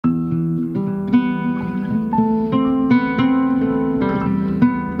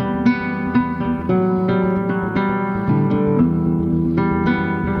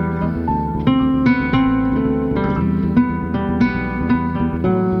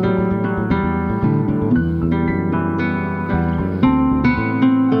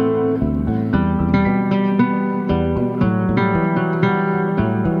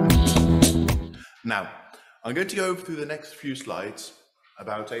to go through the next few slides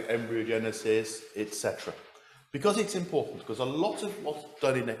about embryogenesis, etc. Because it's important, because a lot of what's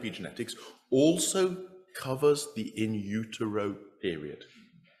done in epigenetics also covers the in utero period.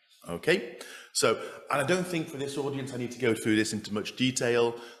 Okay, so, and I don't think for this audience I need to go through this into much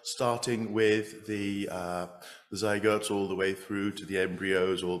detail, starting with the zygotes all the way through to the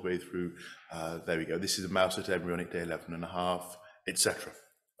embryos, all the way through, there we go, this is a mouse at embryonic day 11 and a half, etc.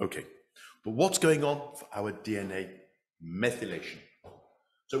 Okay, but what's going on for our DNA methylation?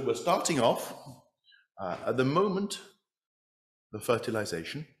 So we're starting off, at the moment of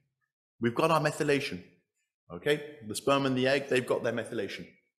fertilization, we've got our methylation, okay? The sperm and the egg, they've got their methylation.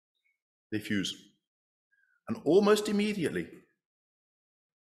 They fuse. And almost immediately,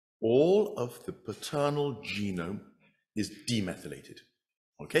 all of the paternal genome is demethylated,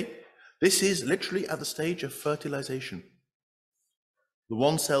 okay? This is literally at the stage of fertilization. The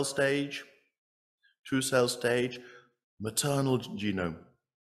 1-cell stage, 2-cell stage, maternal genome,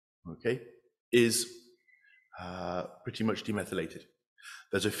 okay, is pretty much demethylated.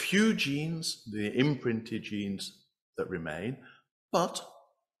 There's a few genes, the imprinted genes, that remain, but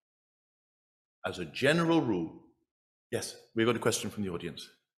as a general rule, yes, we've got a question from the audience.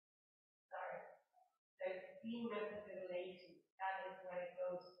 Sorry, so demethylation, that is when it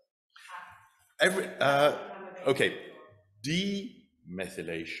goes Okay,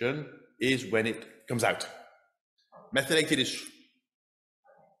 demethylation is when it comes out. Methylated is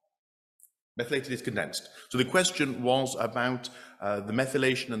condensed. So the question was about the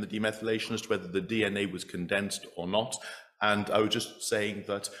methylation and the demethylation as to whether the DNA was condensed or not. And I was just saying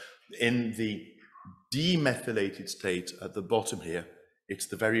that in the demethylated state at the bottom here, it's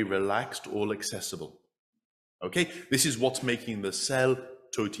the very relaxed, all accessible. Okay, this is what's making the cell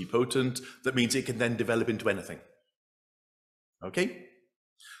totipotent. That means it can then develop into anything. Okay,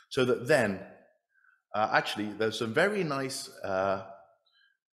 so that then, actually, there's some very nice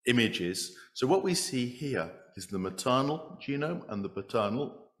images. So what we see here is the maternal genome and the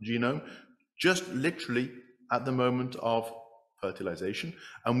paternal genome, just literally at the moment of fertilization.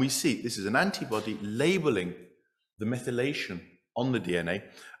 And we see this is an antibody labeling the methylation on the DNA.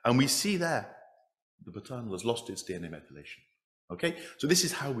 And we see there the paternal has lost its DNA methylation. Okay, so this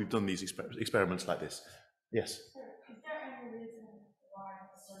is how we've done these experiments like this. Yes? Is there any reason why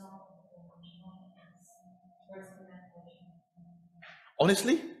paternal genome is methylation?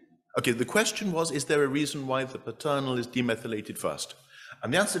 Honestly? Okay, the question was, is there a reason why the paternal is demethylated first?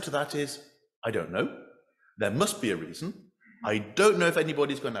 And the answer to that is, I don't know. There must be a reason. I don't know if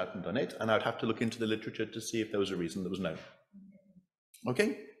anybody's gone out and done it, and I'd have to look into the literature to see if there was a reason that was known.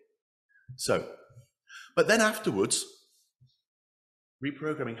 Okay? So, but then afterwards,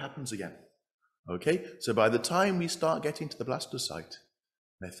 reprogramming happens again. Okay? So by the time we start getting to the blastocyte,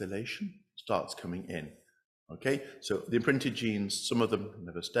 methylation starts coming in. Okay? So the imprinted genes, some of them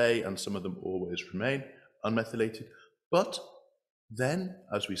never stay, and some of them always remain unmethylated. But then,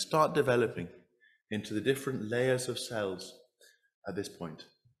 as we start developing into the different layers of cells, at this point,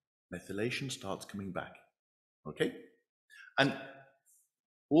 methylation starts coming back, okay? And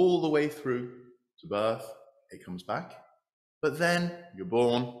all the way through to birth, it comes back, but then you're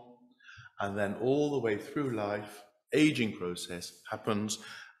born, and then all the way through life, aging process happens,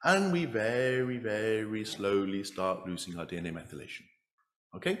 and we very, very slowly start losing our DNA methylation,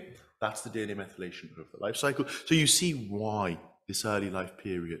 okay? That's the DNA methylation of the life cycle. So you see why this early life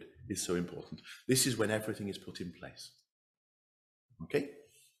period is so important. This is when everything is put in place. Okay,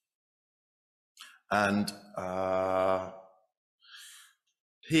 and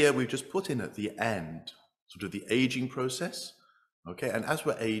here we've just put in at the end sort of the aging process. Okay, and as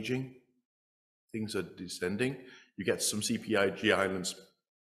we're aging, things are descending. You get some CPIG islands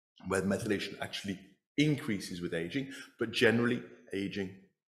where the methylation actually increases with aging, but generally aging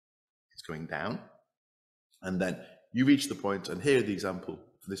is going down. And then you reach the point, and here the example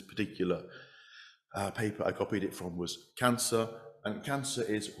for this particular paper I copied it from was cancer. And cancer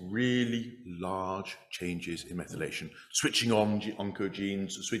is really large changes in methylation, switching on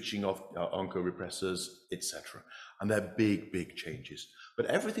oncogenes, switching off oncorepressors, etc. And they're big, big changes. But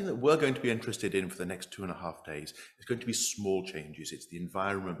everything that we're going to be interested in for the next 2.5 days is going to be small changes. It's the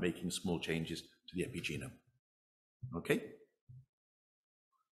environment making small changes to the epigenome. Okay?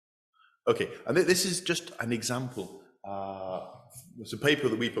 Okay, and this is just an example. It's a paper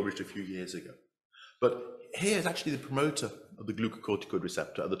that we published a few years ago. But here's actually the promoter of the glucocorticoid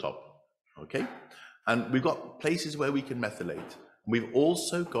receptor at the top, okay? And we've got places where we can methylate. We've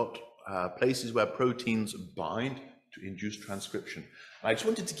also got places where proteins bind to induce transcription. And I just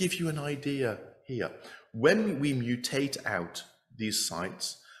wanted to give you an idea here. When we mutate out these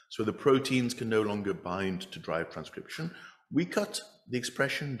sites, so the proteins can no longer bind to drive transcription, we cut the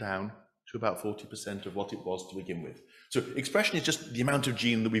expression down to about 40% of what it was to begin with. So expression is just the amount of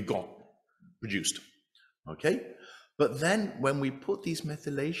gene that we've got produced, okay? But then when we put these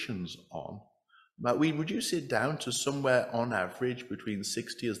methylations on, we reduce it down to somewhere on average between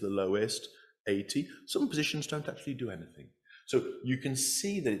 60 as the lowest, 80. Some positions don't actually do anything. So you can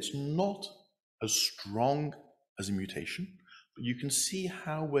see that it's not as strong as a mutation, but you can see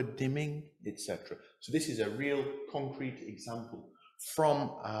how we're dimming, etc. So this is a real concrete example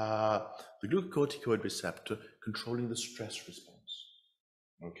from the glucocorticoid receptor controlling the stress response.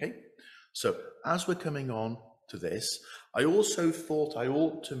 Okay, so as we're coming on to this, I also thought I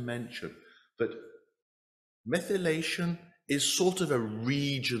ought to mention that methylation is sort of a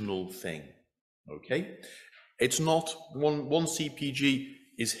regional thing. Okay, it's not one CPG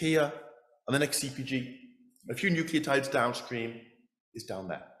is here and the next CPG, a few nucleotides downstream, is down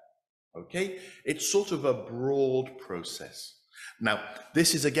there. Okay, it's sort of a broad process. Now,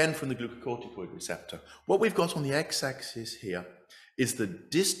 this is again from the glucocorticoid receptor. What we've got on the x-axis here is the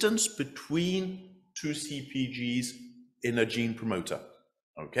distance between two CPGs in a gene promoter.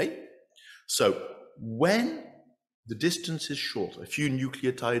 Okay, so when the distance is short, a few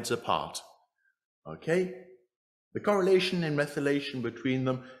nucleotides apart, okay, the correlation in methylation between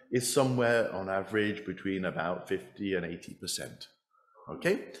them is somewhere on average between about 50 and 80%.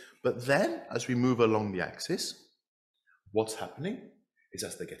 Okay, but then as we move along the axis, what's happening is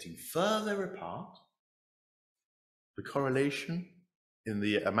as they're getting further apart, the correlation in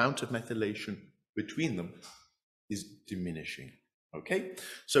the amount of methylation between them is diminishing. Okay,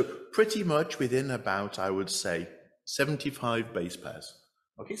 so pretty much within about, I would say, 75 base pairs.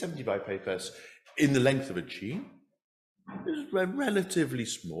 Okay, 75 base pairs in the length of a gene is relatively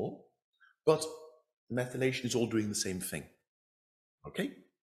small, but methylation is all doing the same thing. Okay,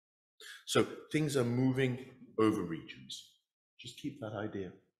 so things are moving over regions. Just keep that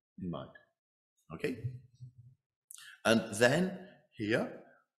idea in mind. Okay, and then here,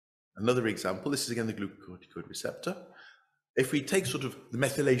 another example. This is again the glucocorticoid receptor. If we take sort of the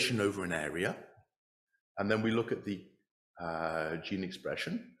methylation over an area, and then we look at the gene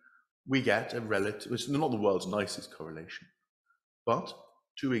expression, we get a relative, it's not the world's nicest correlation, but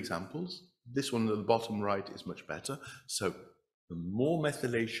two examples. This one at the bottom right is much better. So the more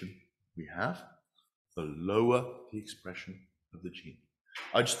methylation we have, the lower the expression of the gene.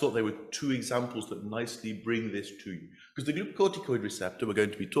 I just thought they were two examples that nicely bring this to you. Because the glucocorticoid receptor, we're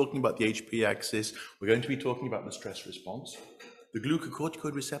going to be talking about the HP axis, we're going to be talking about the stress response. The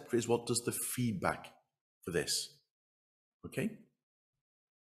glucocorticoid receptor is what does the feedback for this. Okay?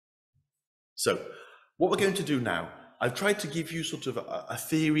 So, what we're going to do now, I've tried to give you sort of a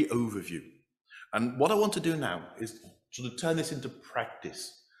theory overview. And what I want to do now is sort of turn this into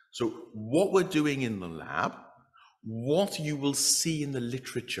practice. So, what we're doing in the lab, what you will see in the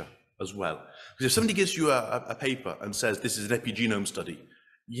literature as well. Because if somebody gives you a paper and says this is an epigenome study,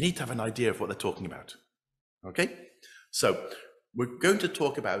 you need to have an idea of what they're talking about. Okay? So, we're going to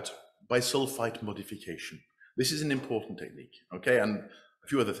talk about bisulfite modification. This is an important technique, okay? And a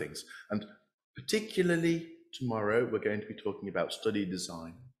few other things. And particularly tomorrow, we're going to be talking about study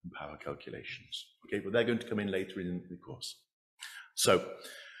design and power calculations. Okay, but they're going to come in later in the course. So,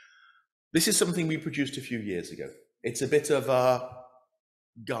 this is something we produced a few years ago. It's a bit of a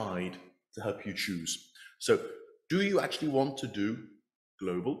guide to help you choose. So, do you actually want to do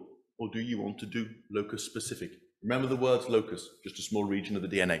global or do you want to do locus specific? Remember the words locus, just a small region of the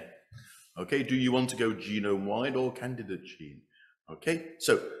DNA. Okay, do you want to go genome wide or candidate gene? Okay,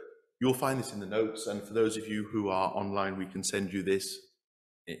 so you'll find this in the notes, and for those of you who are online, we can send you this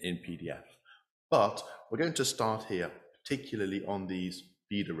in PDF. But we're going to start here, particularly on these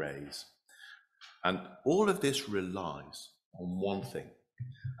bead arrays. And all of this relies on one thing,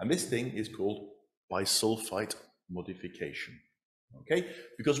 and this thing is called bisulfite modification. Okay,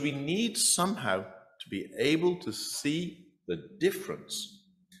 because we need somehow to be able to see the difference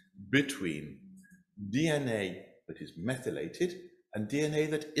between DNA that is methylated and DNA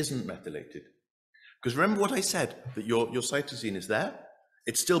that isn't methylated. Because remember what I said, that your cytosine is there,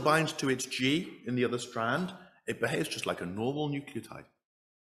 it still binds to its G in the other strand, it behaves just like a normal nucleotide.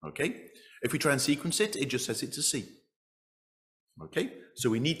 Okay? If we try and sequence it, it just says it's a C. Okay?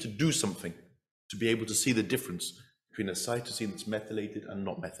 So we need to do something to be able to see the difference between a cytosine that's methylated and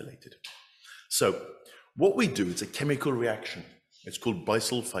not methylated. So what we do is a chemical reaction. It's called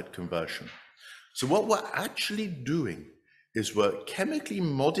bisulfite conversion. So what we're actually doing is we're chemically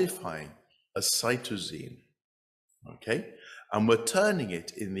modifying a cytosine, okay? And we're turning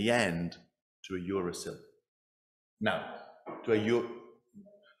it in the end to a uracil. Now,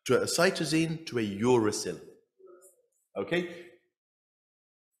 to a cytosine to a uracil. Okay?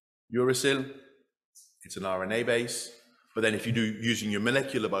 Uracil, it's an RNA base, but then if you do using your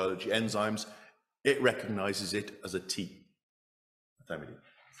molecular biology enzymes, it recognizes it as a T.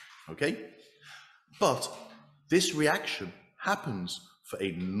 Okay? But this reaction happens for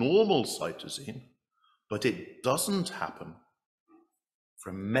a normal cytosine, but it doesn't happen for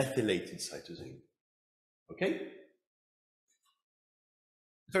a methylated cytosine. Okay?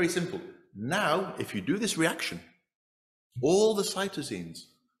 Very simple. Now, if you do this reaction, all the cytosines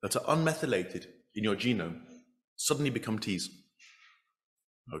that are unmethylated in your genome suddenly become Ts.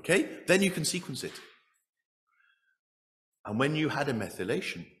 Okay? Then you can sequence it. And when you had a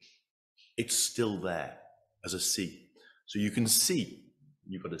methylation, it's still there as a C. So you can see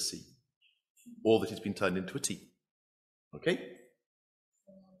you've got a C, or that it's been turned into a T. Okay?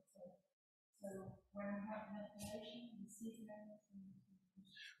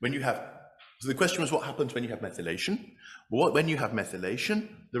 When you have, so the question was what happens when you have methylation? Well, when you have methylation,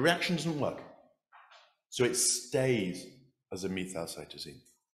 the reaction doesn't work. So it stays as a methyl cytosine.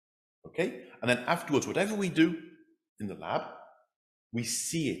 Okay? And then afterwards, whatever we do in the lab, we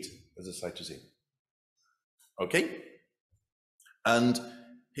see it as a cytosine. Okay? And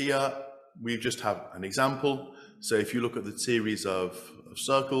here we just have an example. So if you look at the series of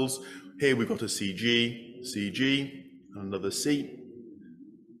circles, here we've got a CG, CG, and another C.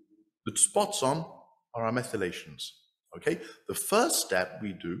 The spots on are our methylations. Okay? The first step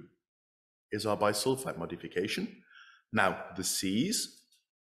we do is our bisulfite modification. Now, the C's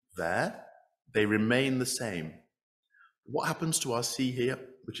there, they remain the same. What happens to our C here,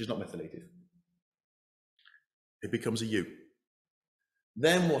 which is not methylated? It becomes a U.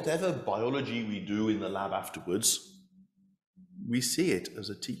 Then whatever biology we do in the lab afterwards, we see it as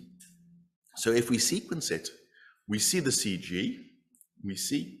a T. So if we sequence it, we see the CG, we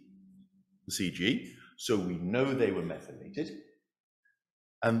see the CG, so we know they were methylated.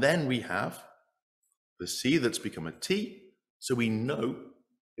 And then we have the C that's become a T, so we know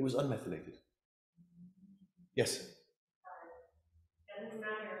it was unmethylated. Yes? It doesn't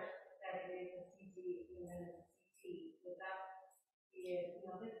matter that it is a CG and then a CT. Would that be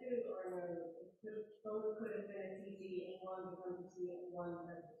another two or no? Both could have been a CG and one becomes a T and one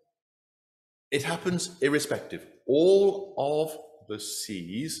doesn't. It happens irrespective. All of the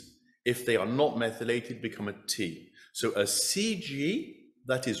C's, if they are not methylated, become a T. So a CG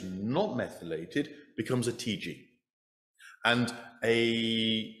that is not methylated becomes a TG. And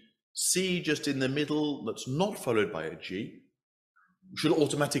a C just in the middle that's not followed by a G should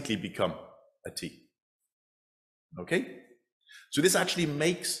automatically become a T. Okay? So this actually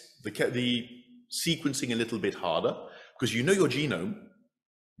makes the sequencing a little bit harder, because you know your genome,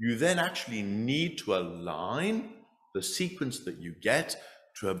 you then actually need to align the sequence that you get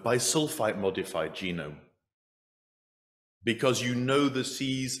to a bisulfite modified genome, because you know the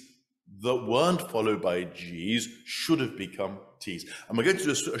C's that weren't followed by G's should have become T's. And we're going to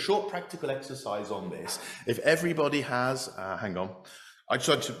do a short practical exercise on this. If everybody has, hang on, I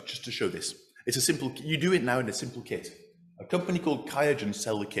decided just to show this. It's a simple, you do it now in a simple kit. A company called Qiagen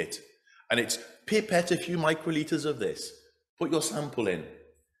sell the kit, and it's pipette a few microliters of this, put your sample in,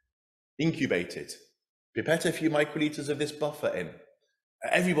 incubate it, pipette a few microliters of this buffer in.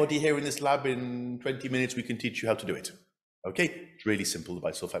 Everybody here in this lab, in 20 minutes, we can teach you how to do it. Okay, it's really simple, the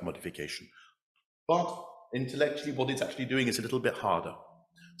bisulfite modification. But intellectually, what it's actually doing is a little bit harder.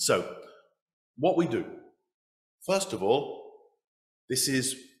 So, what we do, first of all, this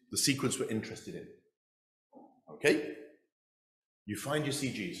is the sequence we're interested in. Okay, you find your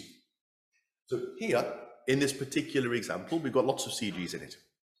CGs. So here, in this particular example, we've got lots of CGs in it.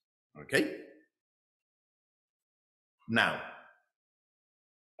 Okay, now,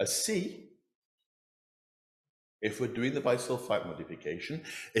 a C, if we're doing the bisulfite modification,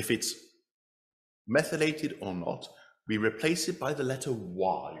 if it's methylated or not, we replace it by the letter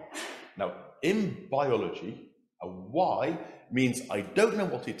Y. Now, in biology, a Y means I don't know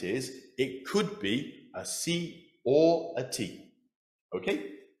what it is. It could be a C or a T.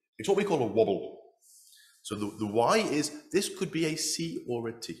 Okay? It's what we call a wobble. So the Y is, this could be a C or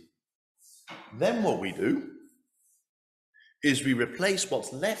a T. Then what we do is we replace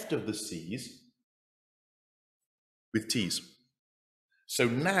what's left of the C's with T's. So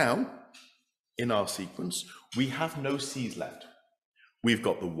now, in our sequence, we have no C's left. We've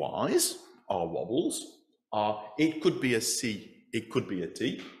got the Y's, our wobbles, it could be a C, it could be a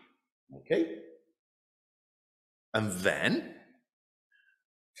T, okay? And then,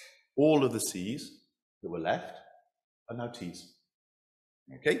 all of the C's that were left are now T's,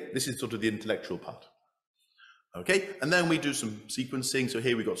 okay? This is sort of the intellectual part. Okay, and then we do some sequencing. So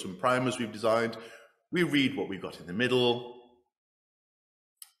here we've got some primers we've designed. We read what we've got in the middle,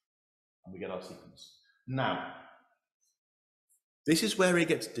 and we get our sequence. Now, this is where it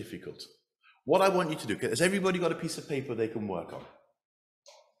gets difficult. What I want you to do, has everybody got a piece of paper they can work on?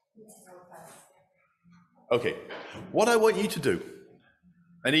 Okay, what I want you to do,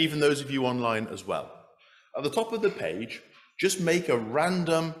 and even those of you online as well, at the top of the page, just make a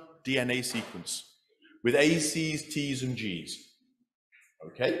random DNA sequence with ACs, Ts, and Gs.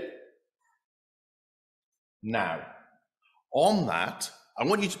 Okay? Now, on that, I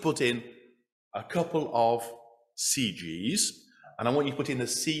want you to put in a couple of CGs, and I want you to put in a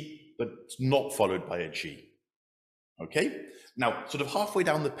C, but not followed by a G. Okay? Now, sort of halfway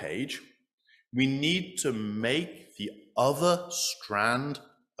down the page, we need to make the other strand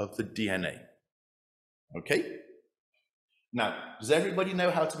of the DNA. Okay? Now, does everybody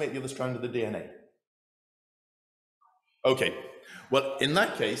know how to make the other strand of the DNA? Okay. Well, in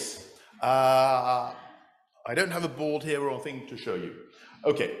that case, I don't have a board here or a thing to show you.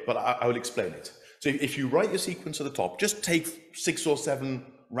 Okay, but I will explain it. So if you write your sequence at the top, just take 6 or 7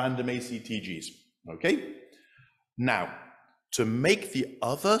 random ACTGs. Okay? Now, to make the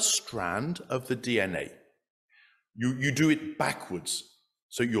other strand of the DNA, you do it backwards.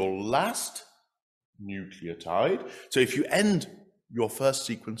 So your last nucleotide, so if you end your first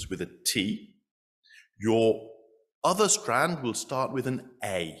sequence with a T, your other strand will start with an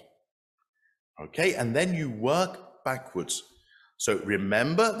A. Okay, and then you work backwards. So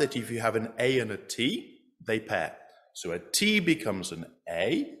remember that if you have an A and a T, they pair. So a T becomes an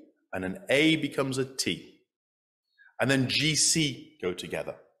A, and an A becomes a T. And then GC go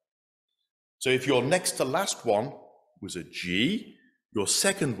together. So if your next to last one was a G, your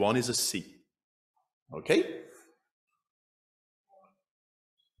second one is a C. Okay?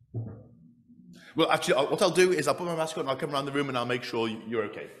 Well, actually, what I'll do is I'll put my mask on and I'll come around the room and I'll make sure you're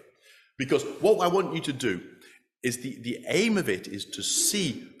okay. Because what I want you to do is the aim of it is to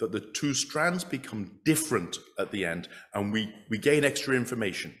see that the two strands become different at the end and we gain extra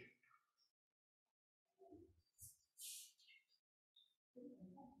information.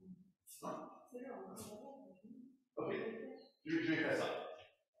 Okay, do you press up?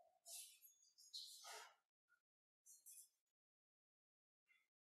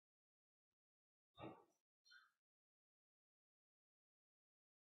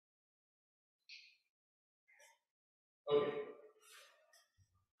 Okay.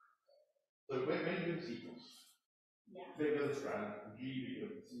 So when you do the sequence, take the other strand, G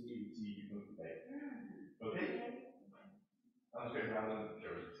becomes C, T becomes A. Okay? I'm just going to round and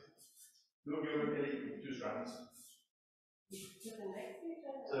show you. Look over the two strands.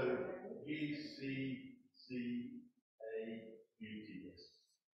 So G, C, C, A, G, T, yes.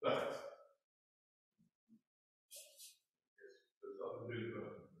 Perfect.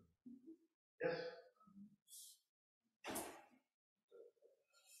 Yes?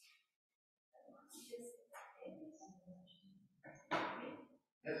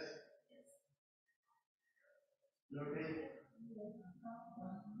 Yes? You okay?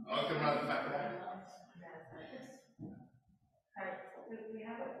 I'll come around the back of that. We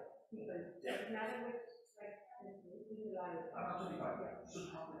have a sequence. Yeah. Now that we're like Absolutely fine.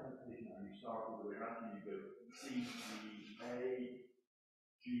 Just half the calculation and you start all the way around and you go C, G, A,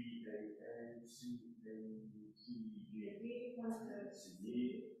 G, A, C, A, C, G, C, becomes G, A, G, A, C,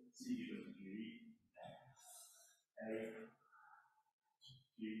 A, C, G.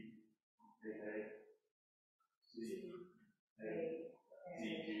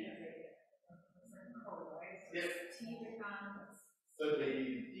 Yep. T becomes. So the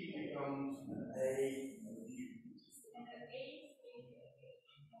T becomes an A and a G.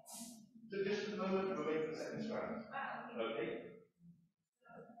 So just for the moment, we're making the second strand. Okay?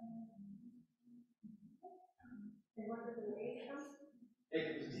 And what does an A become? A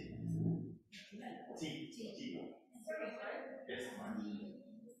becomes T. T. Yes, fine.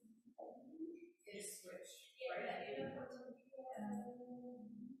 It's switch, right?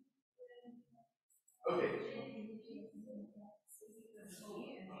 Okay.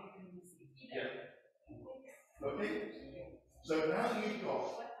 Yeah. Okay. So now that you've got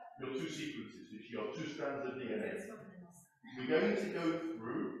your two sequences, which are your two strands of DNA, we're going to go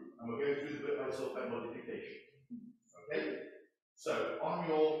through and we're going to do the bit by sulfide modification. Okay? So on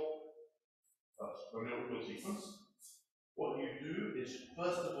your sequence, what you do is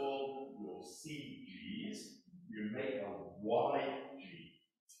first of all your CGs, you make a YG.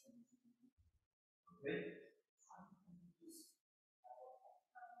 Okay?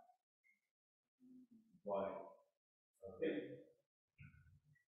 Y. Okay.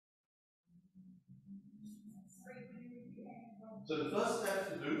 So the first step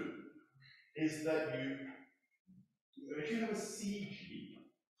to do is that if you have a CG,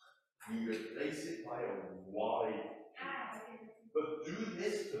 you replace it by a Y. But do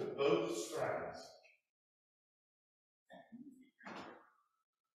this to both strands.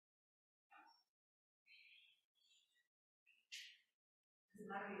 Does it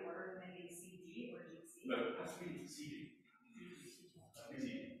matter the order of maybe CG or GC? No, it has to be CG.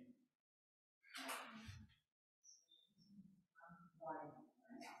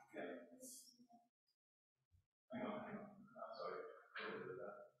 Hang on. Sorry.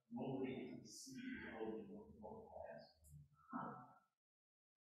 Normally, C holding on both hands.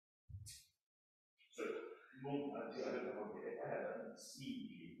 So, normally, I don't know what if I had a C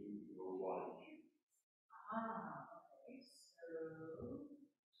or Y. Okay. So.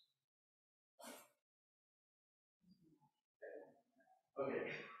 Okay.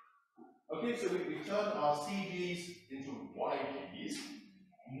 Okay, so we turn our CGs into YGs.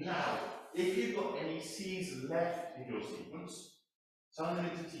 Now, if you've got any C's left in your sequence, turn them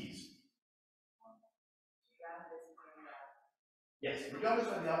into T's. Yes, regardless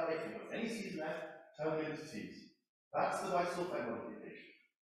of the output, if you've got any C's left, turn them into T's. That's the bisulfite modification.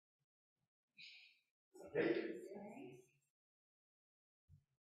 Okay?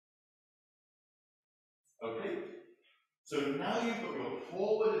 Okay. So now you've got your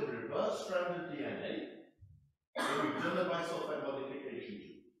forward and reverse stranded DNA. So we've done the bisulfite modification too.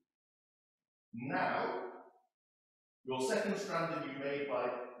 Now, your second strand that you made by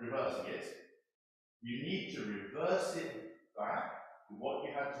reversing it, you need to reverse it back to what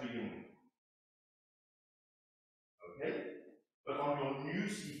you had to begin with. Okay? But on your new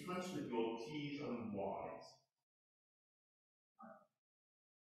sequence with your T's and Y's.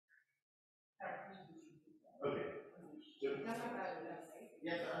 Okay. So,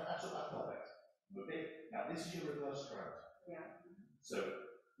 yeah, that's perfect. Okay? Now this is your reverse strand. Yeah. So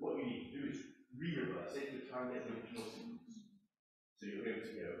what you need to do is re-reverse it to try and get the original sequence. So you're going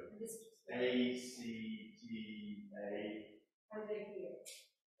to go A, C, T, A. And then here.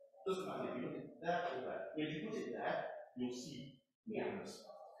 Doesn't matter if you put it there or there. If you put it there, you'll see the difference.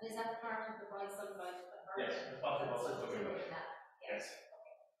 And is that part of the bisulfite? Yes, that's part of the bisulfite. Yes.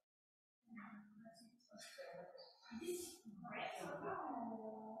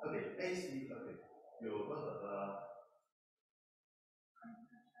 Okay, basically, okay. Your blah blah blah.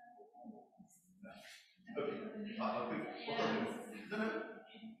 Okay, no.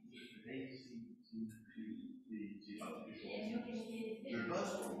 A, C, T, the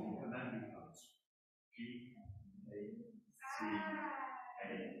reverse one and then becomes G, A, C,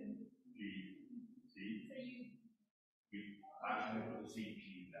 A, G, T. We actually put the C,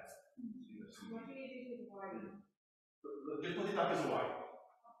 G there. What do you do with Y? Just put it back as a Y.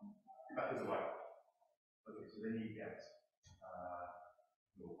 Back as a Y. Okay, so then you get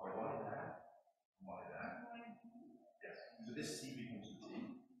your Y there, Y there. Yes. So this C becomes a T.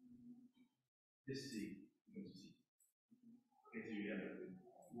 This C becomes a T. Okay, so you end up with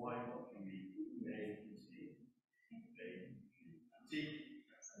Y, G, A, T, A, G, T,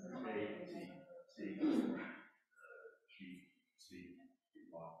 A, T, C, G, C,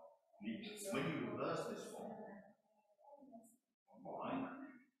 Y. When you reverse this one, Y,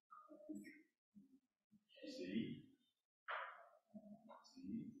 C,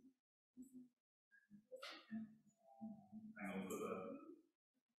 hang on for the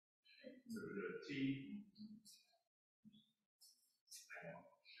T, hang on,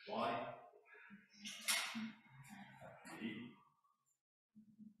 Y, D,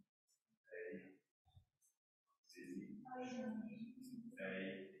 A, C, A,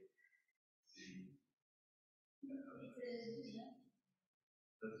 C,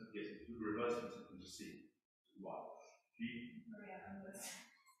 yes, you reverse it into C, Y, G,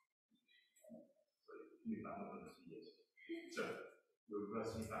 so we're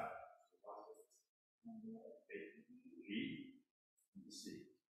reversing it back. G into C.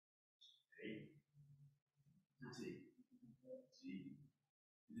 A to T. T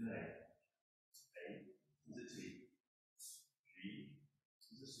is an A. A is a T. G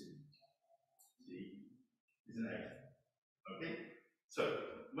is a C. T is an A. Okay? So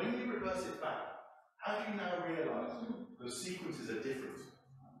when you reverse it back, how do you now realize the sequences are different?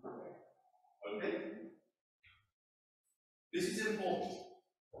 Okay? This is important.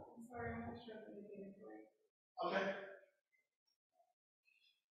 Sorry, I'm not sure if you did it right. Okay.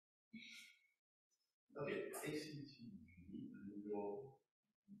 Okay, ACT, and your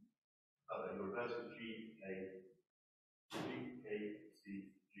reverse with G, A, G, A, C,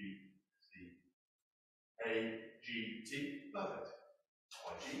 G, C, A, G, T, perfect.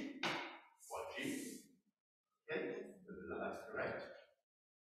 YG, YG, okay, that's correct.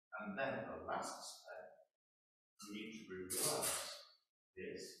 blasts, we need to reverse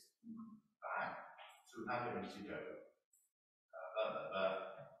this back to how it needs to go.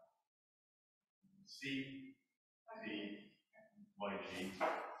 C, D, Y, G,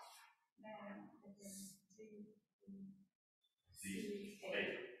 Z, A.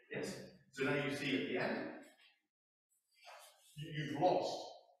 Yes. So now you see at the end, you've lost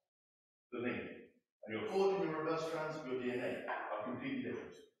the link. And your forward and your reverse strands of your DNA are completely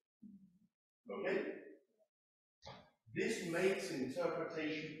different. Okay? This makes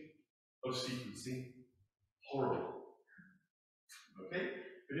interpretation of sequencing horrible. Okay?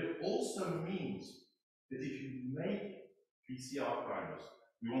 But it also means that if you make PCR primers,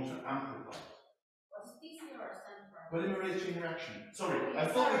 you want to amplify it. What's PCR stand for? Polymerase chain reaction. Sorry, I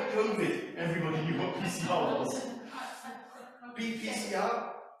thought with COVID everybody knew what PCR was.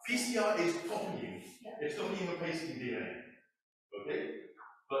 PCR is copying. It's copying and pasting DNA. Okay?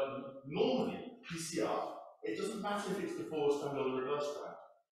 But normally, PCR, it doesn't matter if it's the forward strand or the reverse strand.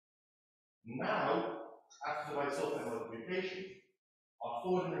 Now, after the bisulfite modification, our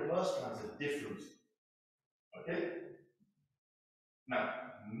forward and reverse strands are different. Okay? Now,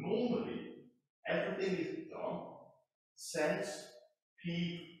 normally, everything is done sense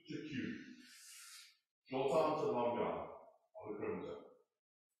P to Q. Short arm to long arm on the chromosome.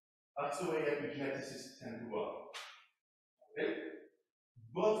 That's the way epigeneticists tend to work. Okay?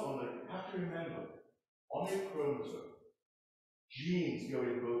 But you have to remember, on a chromosome, genes go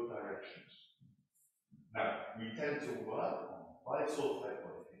in both directions. Now, we tend to work on bisulfite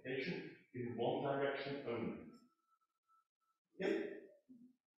modification in one direction only. Okay?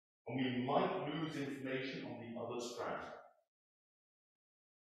 And we might lose information on the other strand.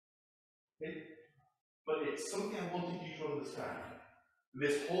 Okay? But it's something I wanted you to understand.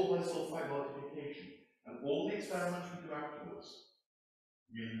 This whole bisulfite modification and all the experiments we do afterwards,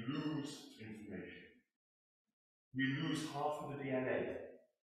 we lose information. We lose half of the DNA.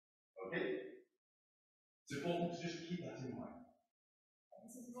 Okay? It's important to just keep that in mind.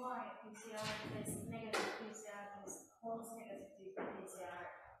 This is why PCR is negative PCR is false negative PCR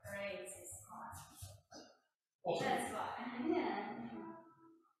rates is high. Awesome. That's why. Yeah.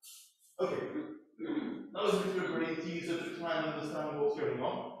 Okay. That was a bit of a brain teaser to try and understand what's going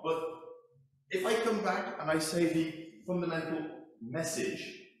on. But if I come back and I say the fundamental message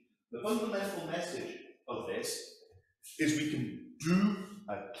of this is we can do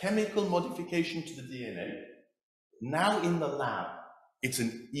a chemical modification to the DNA. Now in the lab, it's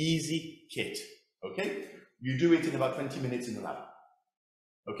an easy kit, okay? You do it in about 20 minutes in the lab,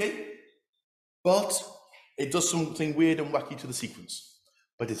 okay? But it does something weird and wacky to the sequence.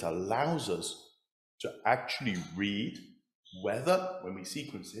 But it allows us to actually read whether, when we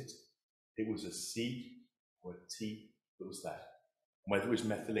sequence it, it was a C or a T that was there, whether it was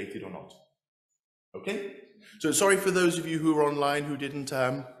methylated or not. Okay? So sorry for those of you who are online who didn't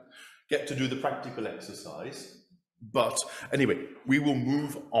get to do the practical exercise. But anyway, we will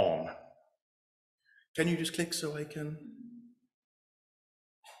move on. Can you just click so I can?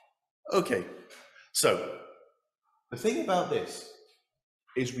 Okay. So the thing about this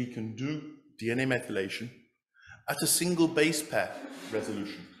is we can do DNA methylation at a single base pair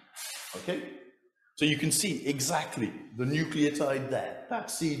resolution. Okay? So you can see exactly the nucleotide there.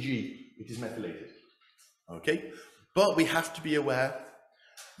 That's CG. It is methylated. Okay? But we have to be aware,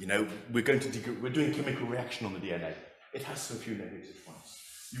 you know, we're doing a chemical reaction on the DNA. It has some few negative points.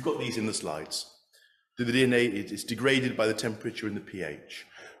 You've got these in the slides. The DNA is degraded by the temperature and the pH.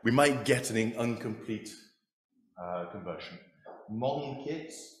 We might get an incomplete conversion. Modern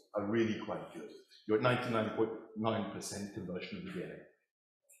kits are really quite good. You're at 99.9% conversion of the DNA.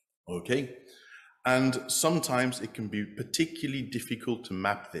 Okay? And sometimes it can be particularly difficult to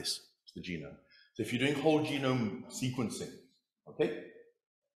map this to the genome. So if you're doing whole genome sequencing, okay?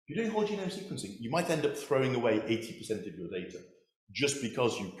 If you're doing whole genome sequencing, you might end up throwing away 80% of your data just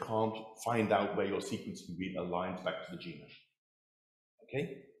because you can't find out where your sequencing read aligns back to the genome.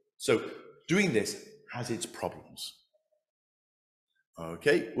 Okay? So doing this has its problems.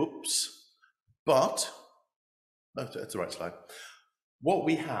 Okay, whoops. But, that's the right slide. What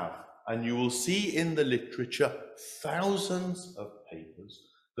we have, and you will see in the literature, thousands of papers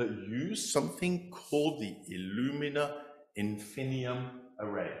that use something called the Illumina Infinium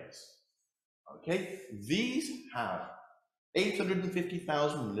arrays. Okay, these have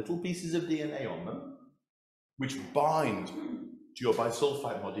 850,000 little pieces of DNA on them, which bind to your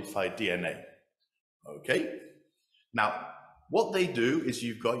bisulfite modified DNA. Okay, now what they do is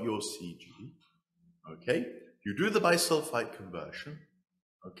you've got your CG, okay, you do the bisulfite conversion,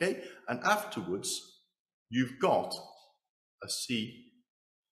 okay, and afterwards you've got a C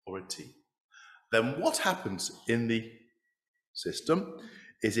or a T. then what happens in the system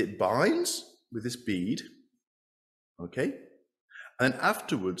is it binds with this bead, okay? And then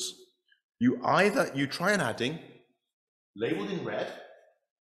afterwards, you try and adding, labeled in red,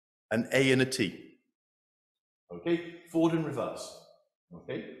 an A and a T, okay? Forward and reverse,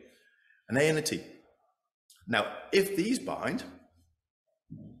 okay? An A and a T. Now, if these bind,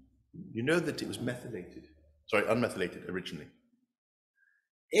 you know that it was unmethylated originally.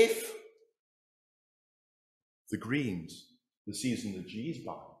 If the greens, the C's and the G's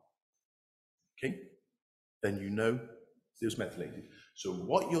bind, okay, then you know it was methylated. So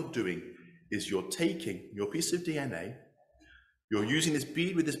what you're doing is you're taking your piece of DNA, you're using this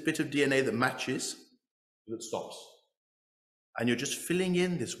bead with this bit of DNA that matches, that stops, and you're just filling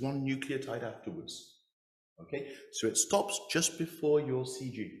in this one nucleotide afterwards, okay? So it stops just before your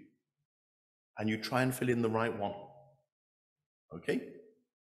CG, and you try and fill in the right one, okay?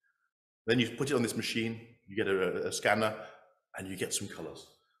 Then you put it on this machine, you get a scanner, and you get some colors.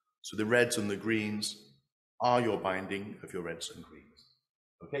 So the reds and the greens are your binding of your reds and greens,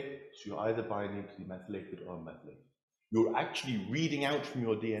 okay? So you're either binding to the methylated or unmethylated. You're actually reading out from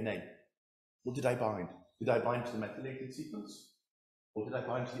your DNA. What did I bind? Did I bind to the methylated sequence? Or did I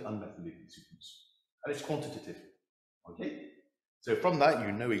bind to the unmethylated sequence? And it's quantitative, okay? So from that,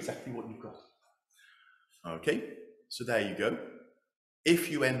 you know exactly what you've got. Okay, so there you go.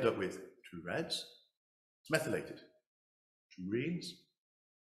 If you end up with 2 reds, it's methylated. 2 greens,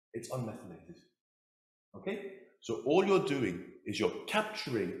 it's unmethylated. Okay, so all you're doing is you're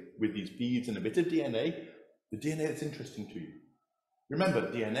capturing with these beads and a bit of DNA, the DNA that's interesting to you.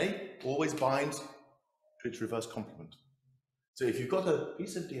 Remember, DNA always binds to its reverse complement. So if you've got a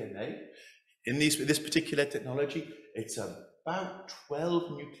piece of DNA, in this particular technology, it's about 12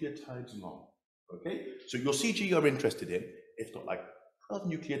 nucleotides long. Okay, so your CG you're interested in, it's got like 12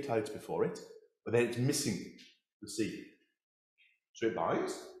 nucleotides before it, but then it's missing the C. So it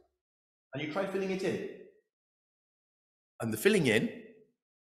binds, and you try filling it in. And the filling in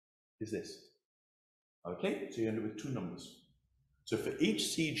is this. Okay, so you end up with 2 numbers. So for each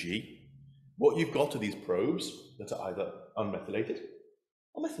CG, what you've got are these probes that are either unmethylated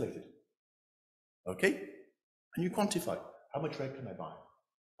or methylated. Okay, and you quantify, how much red can I bind?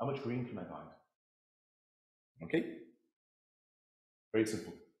 How much green can I bind? Okay, very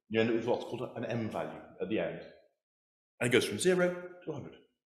simple. You end up with what's called an M value at the end. And it goes from 0 to 100.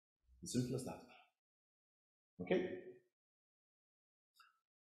 As simple as that. Okay?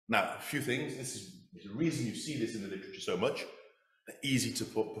 Now, a few things. This is the reason you see this in the literature so much. They're easy to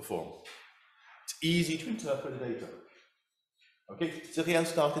perform. It's easy to interpret the data. Okay? Cyril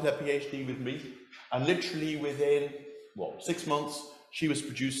started her PhD with me, and literally within, 6 months, she was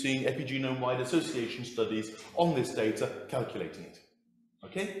producing epigenome-wide association studies on this data, calculating it.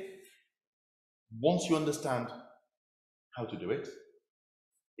 Okay? Once you understand how to do it,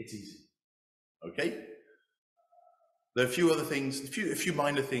 it's easy. Okay? There are a few other things, a few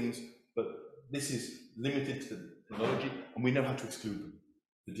minor things, but this is limited to the technology, and we know how to exclude them.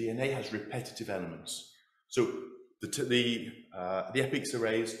 The DNA has repetitive elements. So the EPIX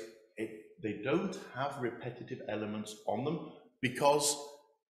arrays, they don't have repetitive elements on them because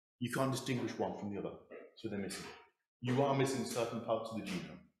you can't distinguish one from the other, so they're missing. You are missing certain parts of the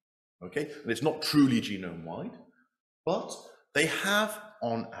genome, okay? And it's not truly genome-wide, but they have,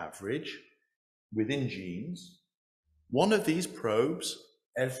 on average, within genes, one of these probes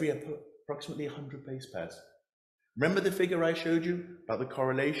every approximately 100 base pairs. Remember the figure I showed you about the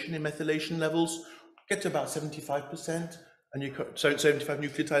correlation in methylation levels? Get to about 75%, and 75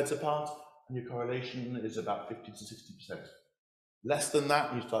 nucleotides apart, and your correlation is about 50 to 60%. Less than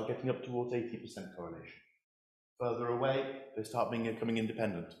that, you start getting up towards 80% correlation. Further away, they start becoming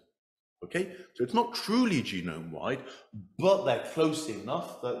independent. Okay, so it's not truly genome-wide, but they're close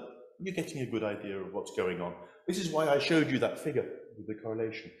enough that you're getting a good idea of what's going on. This is why I showed you that figure with the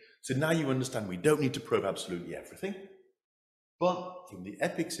correlation. So now you understand we don't need to probe absolutely everything, but from the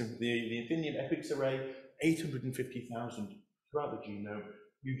EPIX, the Infineon EPIX array, 850,000 throughout the genome,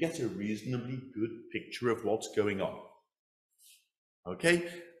 you get a reasonably good picture of what's going on. Okay,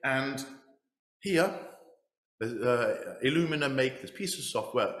 and here, Illumina make this piece of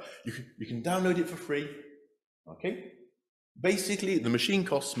software. You can download it for free. Okay, basically the machine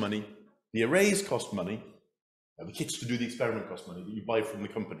costs money, the arrays cost money, and the kits to do the experiment cost money that you buy from the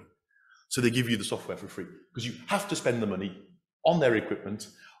company. So they give you the software for free because you have to spend the money on their equipment,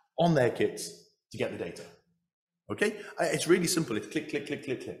 on their kits to get the data. Okay, it's really simple. It's click, click, click,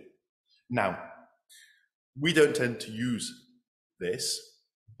 click, click. Now, we don't tend to use this,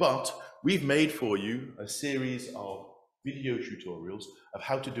 but we've made for you a series of video tutorials of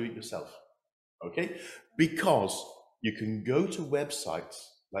how to do it yourself. okay? Because you can go to websites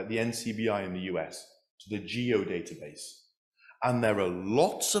like the NCBI in the US, to the GEO database, and there are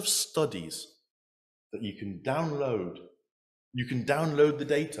lots of studies that you can download. You can download the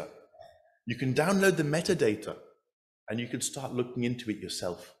data. You can download the metadata, and you can start looking into it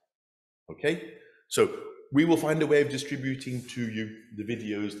yourself, okay? So we will find a way of distributing to you the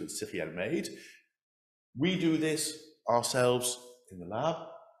videos that Cyril made. We do this ourselves in the lab,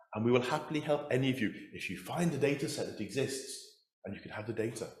 and we will happily help any of you if you find a data set that exists and you can have the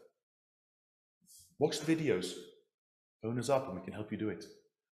data. Watch the videos, phone us up and we can help you do it.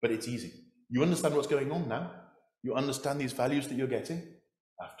 But it's easy. You understand what's going on now. You understand these values that you're getting.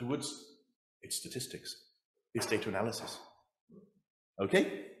 Afterwards, it's statistics. It's data analysis.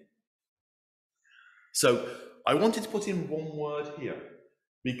 Okay? So I wanted to put in one word here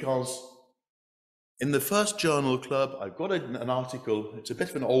because in the first journal club, I've got an article, it's a bit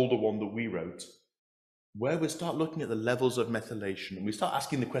of an older one that we wrote, where we start looking at the levels of methylation and we start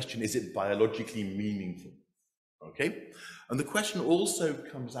asking the question, is it biologically meaningful? Okay? And the question also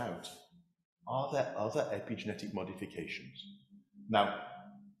comes out, are there other epigenetic modifications? Now,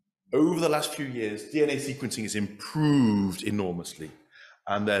 over the last few years, DNA sequencing has improved enormously.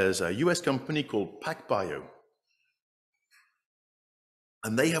 And there's a US company called PacBio.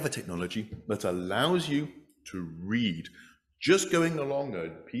 And they have a technology that allows you to read, just going along a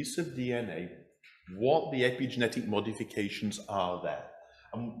piece of DNA, what the epigenetic modifications are there.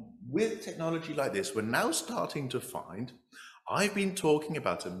 And with technology like this, we're now starting to find, I've been talking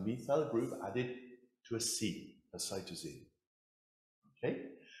about a methyl group added to a C, a cytosine. Okay?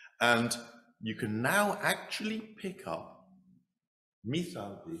 And you can now actually pick up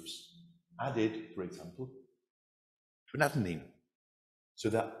methyl groups added, for example, to an adenine. So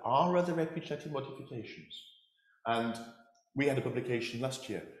there are other epigenetic modifications. And we had a publication last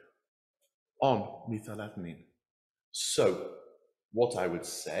year on methyladenine. So what I would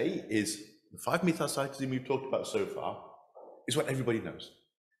say is the 5-methylcytosine we've talked about so far is what everybody knows.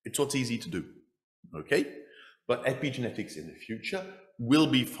 It's what's easy to do, okay? But epigenetics in the future will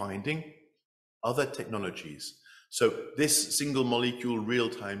be finding other technologies. So this single molecule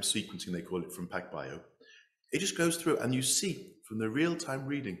real-time sequencing, they call it, from PacBio, it just goes through and you see from the real-time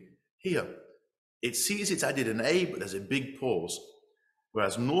reading here, it sees it's added an A, but there's a big pause,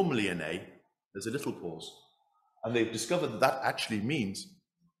 whereas normally an A, there's a little pause. And they've discovered that that actually means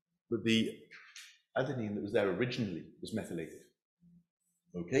that the adenine that was there originally was methylated.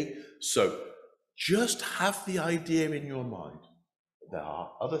 Okay, so just have the idea in your mind that there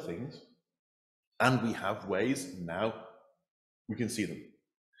are other things, and we have ways now we can see them.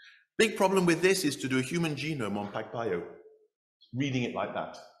 Big problem with this is to do a human genome on PacBio. Reading it like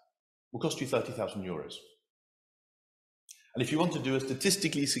that will cost you 30,000 euros. And if you want to do a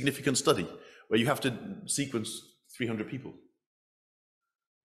statistically significant study where you have to sequence 300 people,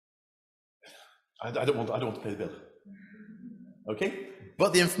 I don't want to pay the bill. Okay?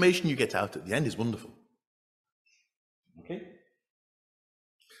 But the information you get out at the end is wonderful. Okay?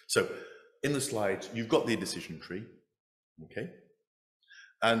 So, in the slide, you've got the decision tree. Okay?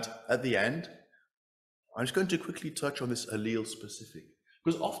 And at the end, I'm just going to quickly touch on this allele specific.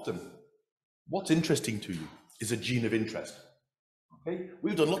 Because often, what's interesting to you is a gene of interest. Okay?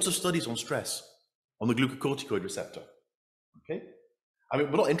 We've done lots of studies on stress, on the glucocorticoid receptor. Okay? I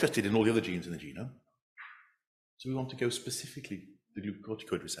mean, we're not interested in all the other genes in the genome. So we want to go specifically to the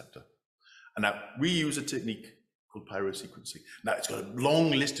glucocorticoid receptor. And now, we use a technique called pyrosequencing. Now, it's got a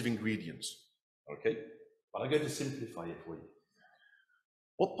long list of ingredients. Okay? But I'm going to simplify it for you.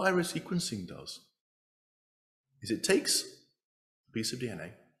 What pyrosequencing does is it takes a piece of DNA,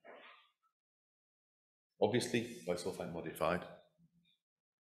 obviously bisulfite modified,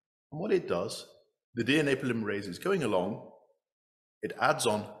 and what it does, the DNA polymerase is going along, it adds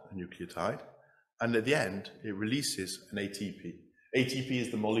on a nucleotide, and at the end, it releases an ATP. ATP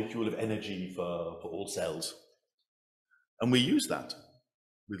is the molecule of energy for all cells. And we use that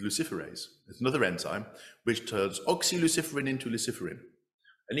with luciferase. It's another enzyme which turns oxyluciferin into luciferin.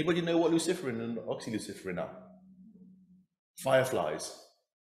 Anybody know what luciferin and oxyluciferin are? Fireflies.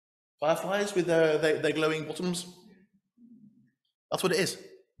 Fireflies with their glowing bottoms? That's what it is.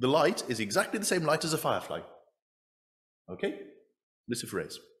 The light is exactly the same light as a firefly. Okay?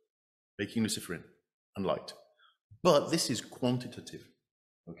 Luciferase. Making luciferin and light. But this is quantitative.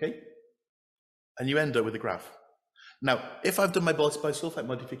 Okay? And you end up with a graph. Now, if I've done my bisulfite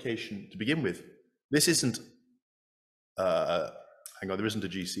modification to begin with, this isn't, hang on, there isn't a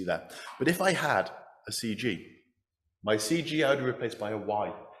GC there. But if I had a CG, my CG I would be replaced by a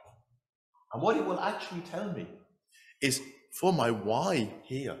Y. And what it will actually tell me is for my Y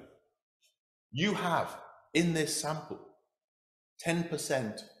here, You have in this sample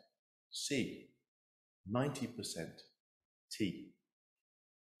 10% C, 90% T.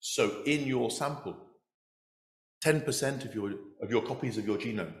 So in your sample, 10% of your copies of your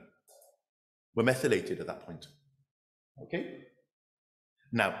genome were methylated at that point. Okay?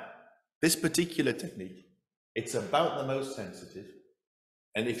 Now, this particular technique, it's about the most sensitive.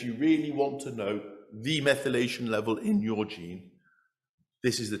 And if you really want to know the methylation level in your gene,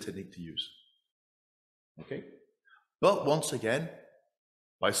 this is the technique to use. Okay? But once again,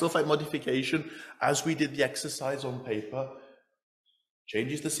 bisulfite modification, as we did the exercise on paper,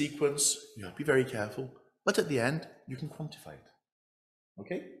 changes the sequence. You have to be very careful. But at the end, you can quantify it.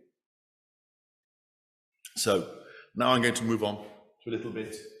 Okay? So now I'm going to move on to a little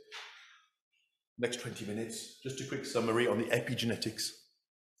bit. Next 20 minutes, just a quick summary on the epigenetics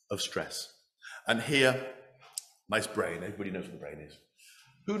of stress. And here, nice brain. Everybody knows what the brain is.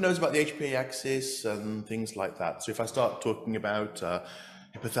 Who knows about the HPA axis and things like that? So if I start talking about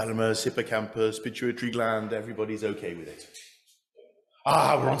hypothalamus, hippocampus, pituitary gland, everybody's okay with it.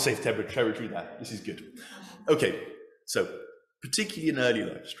 We're on safe territory there. This is good. Okay, so particularly in early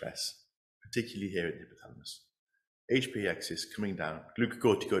life stress, particularly here in the hypothalamus, HPA axis coming down,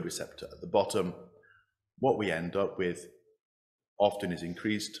 glucocorticoid receptor at the bottom, what we end up with often is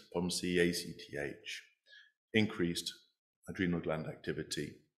increased POMC, ACTH, increased adrenal gland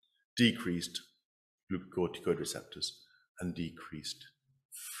activity, decreased glucocorticoid receptors, and decreased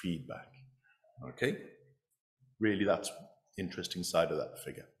feedback. Okay? Really, that's the interesting side of that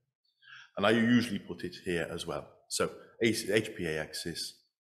figure. And I usually put it here as well. So HPA axis,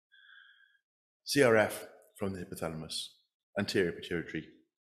 CRF from the hypothalamus, anterior pituitary,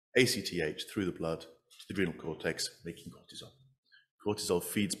 ACTH through the blood to the adrenal cortex, making cortisol. Cortisol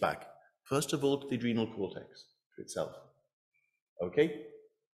feeds back, first of all, to the adrenal cortex, to itself. Okay?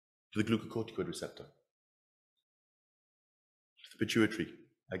 To the glucocorticoid receptor. To the pituitary,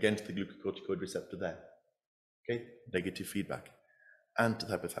 again to the glucocorticoid receptor there. Okay? Negative feedback. And to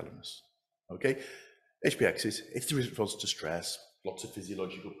the hypothalamus. Okay? HPA axis, it's the response to stress, lots of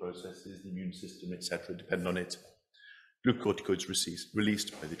physiological processes, the immune system, etc., depend on it. Glucocorticoids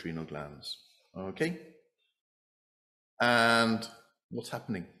released by the adrenal glands. Okay? And what's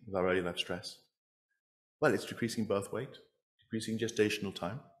happening with our early life stress? Well, it's decreasing birth weight, decreasing gestational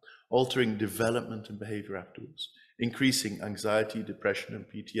time, altering development and behavior afterwards, increasing anxiety, depression, and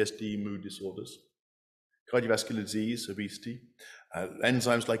PTSD, mood disorders, cardiovascular disease, obesity,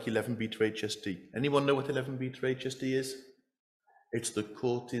 enzymes like 11-beta-HSD. Anyone know what 11-beta-HSD is? It's the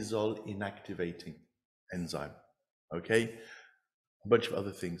cortisol inactivating enzyme. Okay? A bunch of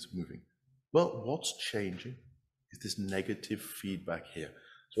other things moving. Well, what's changing is this negative feedback here.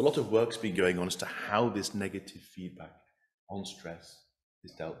 So a lot of work's been going on as to how this negative feedback on stress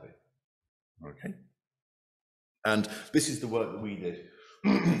is dealt with. Okay? And this is the work that we did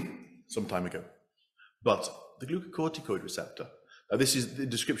some time ago. But the glucocorticoid receptor, now this is the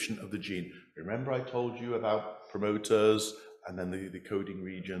description of the gene. Remember I told you about promoters and then the coding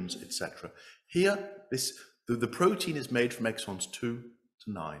regions, etc. Here, the protein is made from exons 2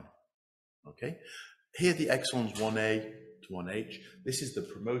 to 9. Okay? Here the exons 1A to 1H. This is the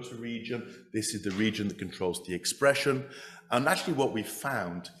promoter region. This is the region that controls the expression. And actually what we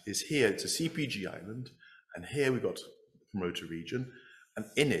found is here it's a CPG island, and here we've got the promoter region, and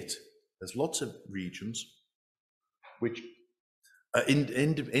in it there's lots of regions which are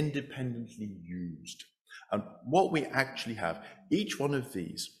independently used. And what we actually have, each one of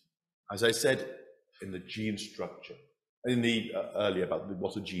these, as I said in the gene structure, in the earlier about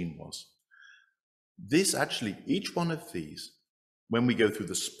what a gene was, this actually, each one of these, when we go through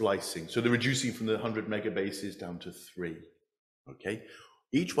the splicing, so they're reducing from the 100 megabases down to 3, okay?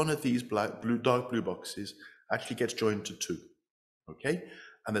 Each one of these dark blue boxes actually gets joined to 2, okay?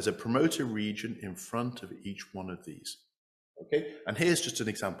 And there's a promoter region in front of each one of these, okay? And here's just an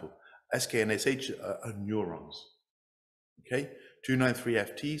example. SK and SH are neurons, okay?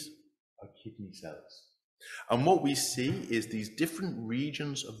 293FTs are kidney cells. And what we see is these different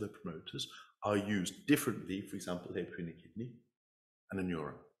regions of the promoters are used differently, for example, here between a kidney and a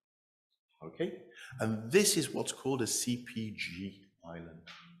neuron, okay? And this is what's called a CPG island.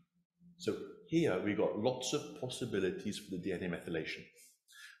 So here we've got lots of possibilities for the DNA methylation.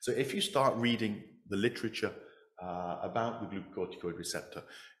 So if you start reading the literature about the glucocorticoid receptor,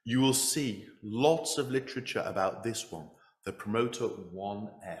 you will see lots of literature about this one, the promoter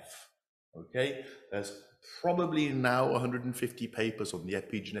 1F, okay? There's probably now 150 papers on the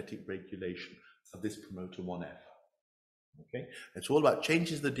epigenetic regulation of this promoter 1F, okay? It's all about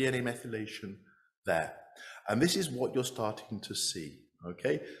changes in the DNA methylation there. And this is what you're starting to see,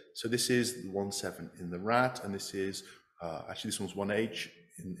 Okay, so this is 1.7 in the rat, and this is, actually this one's 1H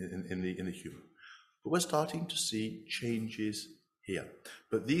in the human. But we're starting to see changes here.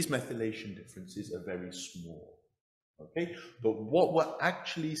 But these methylation differences are very small. Okay, but what we're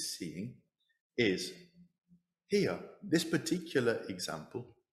actually seeing is here, this particular example,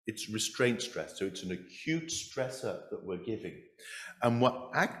 it's restraint stress. So it's an acute stressor that we're giving. And we're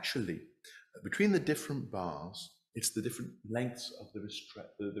actually, between the different bars, it's the different lengths of the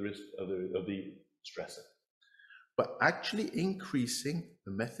stressor. But actually increasing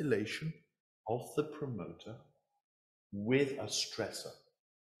the methylation of the promoter with a stressor.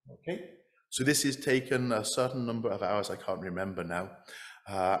 Okay, so this is taken a certain number of hours, I can't remember now,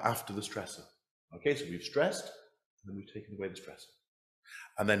 after the stressor. Okay, so we've stressed, and then we've taken away the stressor.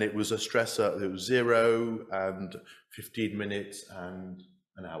 And then it was a stressor, it was 0 and 15 minutes and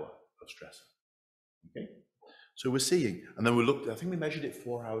an hour of stressor. Okay, so we're seeing, and then we looked, I think we measured it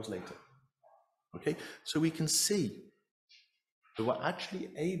 4 hours later. Okay, so we can see that we're actually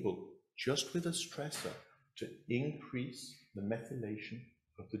able, just with a stressor, to increase the methylation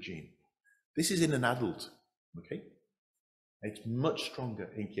of the gene. This is in an adult, okay? It's much stronger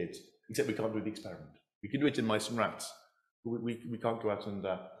in kids, except we can't do the experiment. We can do it in mice and rats, but we can't go out and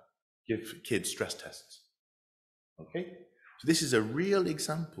give kids stress tests, okay? So this is a real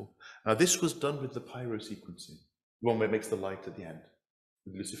example. Now this was done with the pyrosequencing, the one where it makes the light at the end,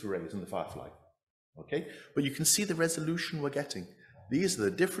 with luciferase and the firefly, okay? But you can see the resolution we're getting. These are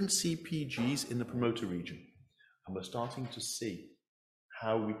the different CPGs in the promoter region, and we're starting to see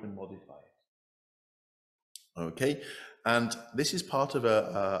how we can modify it. Okay, and this is part of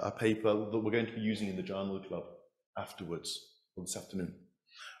a paper that we're going to be using in the Journal Club afterwards, or this afternoon.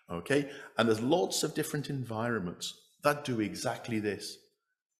 Okay, and there's lots of different environments that do exactly this.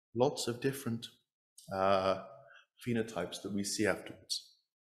 Lots of different phenotypes that we see afterwards.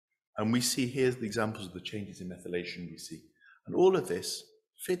 And we see here's the examples of the changes in methylation we see. And all of this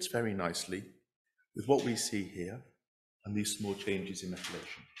fits very nicely with what we see here and these small changes in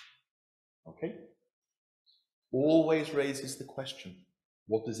methylation. Okay? Always raises the question,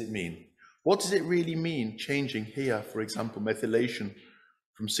 what does it mean? What does it really mean changing here, for example, methylation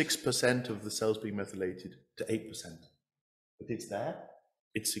from 6% of the cells being methylated to 8%? But it's there,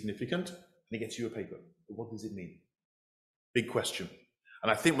 it's significant, and it gets you a paper. But what does it mean? Big question.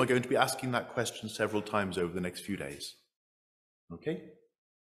 And I think we're going to be asking that question several times over the next few days. Okay?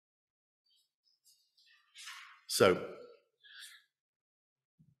 So,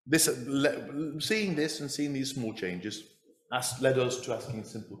 seeing this and seeing these small changes led us to asking a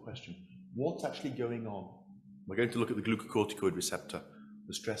simple question. What's actually going on? We're going to look at the glucocorticoid receptor,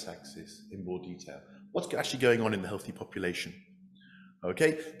 the stress axis, in more detail. What's actually going on in the healthy population?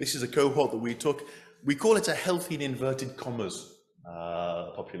 Okay, this is a cohort that we took. We call it a healthy in inverted commas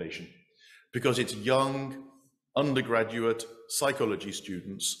population, because it's young, undergraduate psychology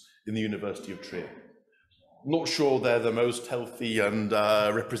students in the University of Trier. Not sure they're the most healthy and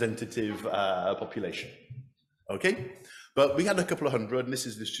representative population. Okay, but we had a couple of hundred, and this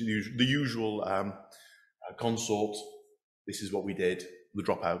is the usual consort. This is what we did, the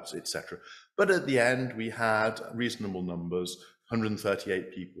dropouts, etc. But at the end, we had reasonable numbers,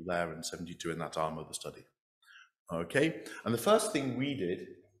 138 people there and 72 in that arm of the study. Okay, and the first thing we did,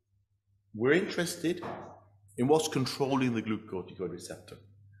 we're interested in what's controlling the glucocorticoid receptor.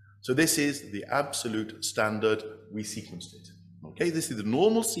 So this is the absolute standard, we sequenced it. Okay, this is the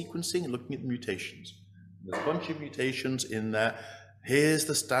normal sequencing, looking at the mutations. There's a bunch of mutations in there. Here's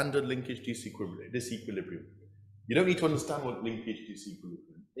the standard linkage disequilibrium. You don't need to understand what linkage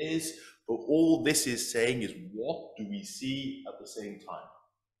disequilibrium is, but all this is saying is what do we see at the same time?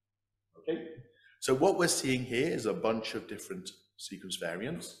 Okay, so what we're seeing here is a bunch of different sequence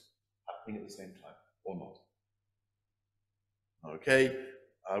variants happening at the same time, or not. Okay,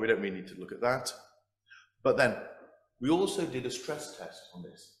 we don't really need to look at that. But then, we also did a stress test on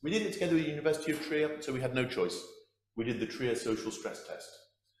this. We did it together with the University of Trier, so we had no choice. We did the Trier social stress test.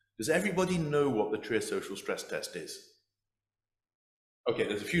 Does everybody know what the Trier social stress test is? Okay,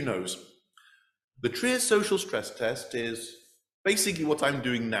 there's a few no's. The Trier social stress test is basically what I'm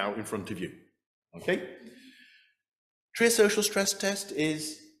doing now in front of you. Okay? Trier social stress test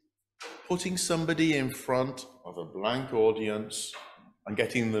is putting somebody in front of a blank audience and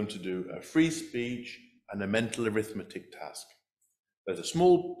getting them to do a free speech and a mental arithmetic task. There's a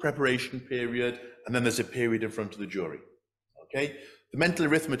small preparation period, and then there's a period in front of the jury. Okay? The mental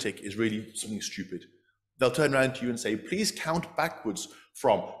arithmetic is really something stupid. They'll turn around to you and say, please count backwards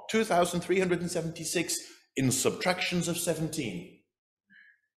from 2,376 in subtractions of 17.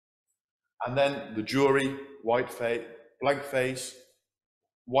 And then the jury, white face, blank face,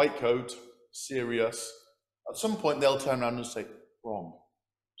 white coat, serious. At some point, they'll turn around and say, wrong,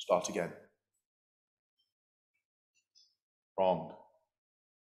 start again. Wrong,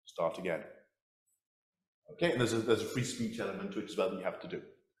 start again. Okay, and there's a free speech element to it as well that you have to do.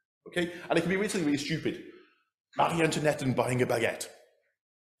 Okay, and it can be really, really stupid. Marie Antoinette and buying a baguette.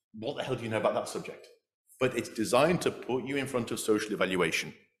 What the hell do you know about that subject? But it's designed to put you in front of social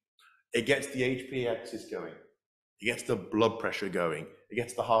evaluation. It gets the HPA axis going. It gets the blood pressure going. It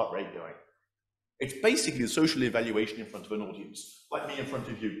gets the heart rate going. It's basically a social evaluation in front of an audience, like me in front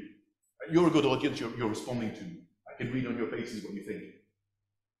of you. You're a good audience, you're responding to me. I can read on your faces what you think.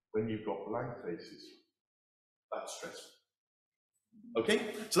 When you've got blank faces, that's stressful.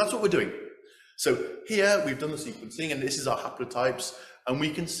 Okay, so that's what we're doing. So here we've done the sequencing, and this is our haplotypes, and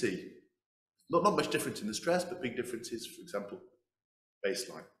we can see not much difference in the stress, but big differences, for example,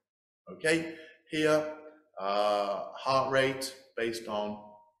 baseline. Okay, here, heart rate based on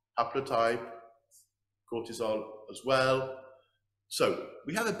haplotype, cortisol as well. So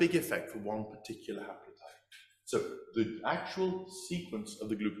we have a big effect for one particular haplotype. So the actual sequence of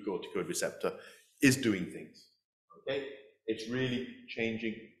the glucocorticoid receptor is doing things. Okay, it's really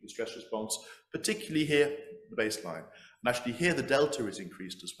changing the stress response, particularly here, the baseline. And actually here the delta is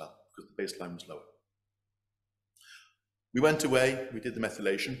increased as well, because the baseline was lower. We went away, we did the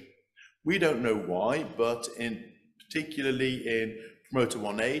methylation. We don't know why, but particularly in promoter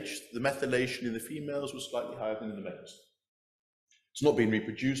 1H, the methylation in the females was slightly higher than in the males. It's not being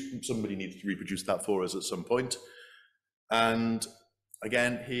reproduced. Somebody needs to reproduce that for us at some point. And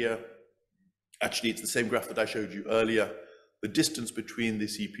again, here, actually, it's the same graph that I showed you earlier. The distance between the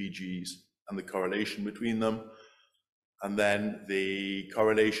CPGs and the correlation between them, and then the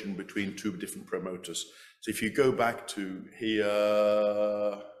correlation between two different promoters. So if you go back to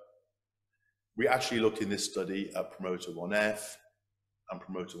here, we actually looked in this study at promoter 1F and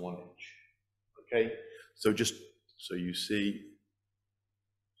promoter 1H. Okay, so just so you see,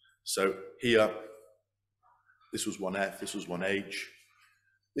 so here, this was 1F, this was 1H.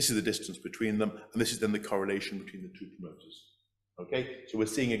 This is the distance between them, and this is then the correlation between the two promoters. Okay, so we're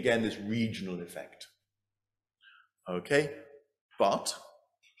seeing again this regional effect. Okay, but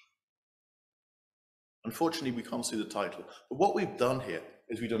unfortunately we can't see the title. But what we've done here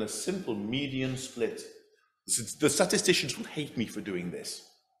is we've done a simple median split. The statisticians will hate me for doing this,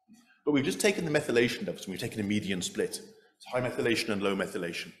 but we've just taken the methylation levels and we've taken a median split. It's high methylation and low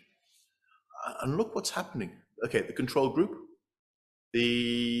methylation. And look what's happening. Okay, the control group,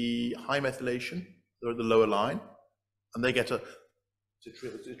 the high methylation, they're the lower line, and they get a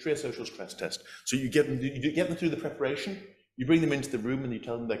triosocial stress test. So you get them through the preparation, you bring them into the room and you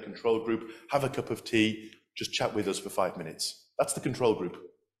tell them their control group, have a cup of tea, just chat with us for 5 minutes. That's the control group,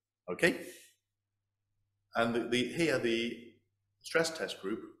 okay? And here, the stress test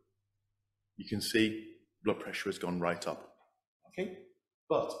group, you can see blood pressure has gone right up, okay?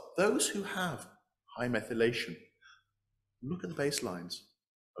 But those who have high methylation, look at the baselines,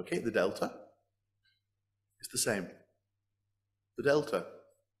 okay? The delta is the same. The delta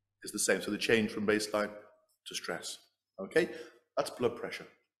is the same, so the change from baseline to stress, okay? That's blood pressure.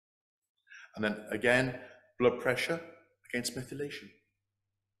 And then again, blood pressure against methylation,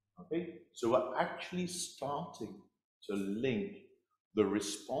 okay? So we're actually starting to link the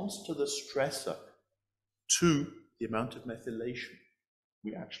response to the stressor to the amount of methylation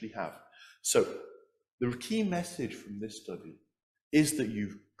we actually have. So the key message from this study is that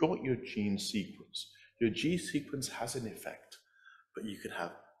you've got your gene sequence. Your gene sequence has an effect, but you could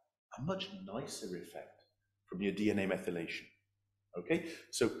have a much nicer effect from your DNA methylation. Okay,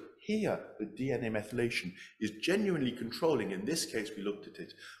 so here the DNA methylation is genuinely controlling. In this case, we looked at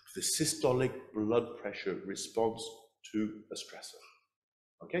it, the systolic blood pressure response to a stressor.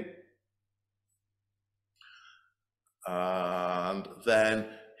 Okay, and then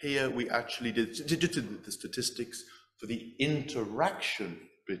here we actually did the statistics for the interaction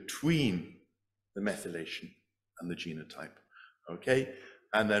between the methylation and the genotype. Okay,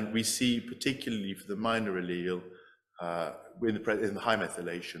 and then we see, particularly for the minor allele, in the high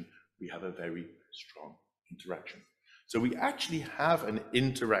methylation, we have a very strong interaction. So we actually have an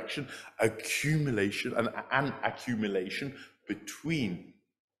interaction, accumulation, an accumulation between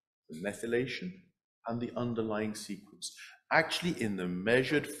the methylation and the underlying sequence, actually in the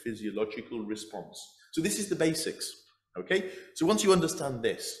measured physiological response. So this is the basics, okay? So once you understand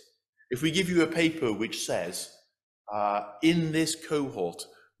this, if we give you a paper which says, in this cohort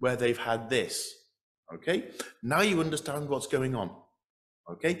where they've had this, okay, now you understand what's going on,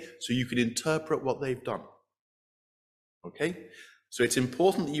 okay? So you can interpret what they've done, okay? So it's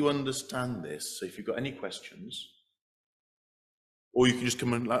important that you understand this. So if you've got any questions, Or you can just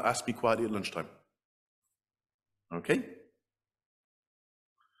come and ask me quietly at lunchtime. Okay?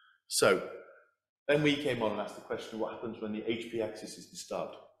 So, then we came on and asked the question, what happens when the HP axis is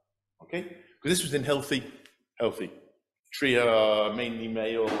disturbed? Okay? Because this was in healthy. TRIA, mainly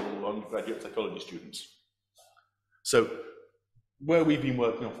male undergraduate psychology students. So, where we've been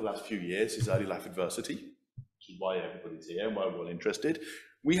working on for the last few years is early life adversity, which is why everybody's here and why we're all interested.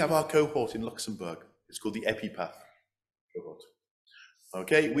 We have our cohort in Luxembourg. It's called the EpiPath cohort.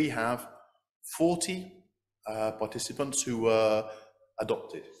 Okay, we have 40 participants who were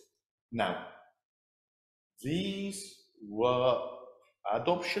adopted. Now, these were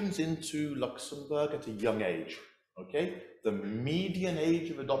adoptions into Luxembourg at a young age. Okay, the median age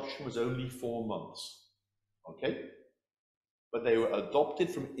of adoption was only 4 months. Okay, but they were adopted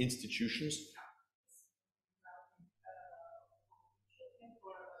from institutions.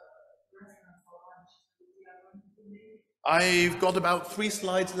 I've got about 3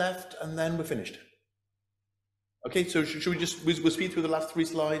 slides left and then we're finished. Okay, so should we just, we'll speed through the last 3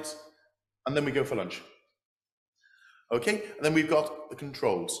 slides and then we go for lunch. Okay, and then we've got the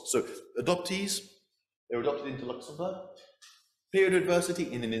controls. So adoptees, they were adopted into Luxembourg. Period of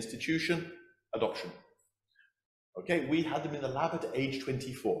adversity in an institution, adoption. Okay, we had them in the lab at age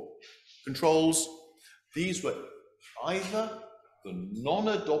 24. Controls, these were either the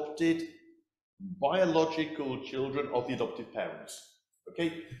non-adopted biological children of the adoptive parents.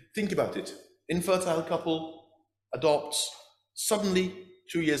 Okay, think about it. Infertile couple adopts, suddenly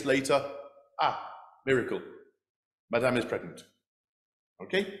 2 years later, miracle, Madame is pregnant.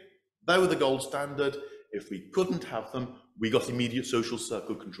 Okay, they were the gold standard. If we couldn't have them, we got immediate social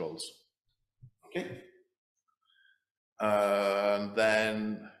circle controls. Okay, and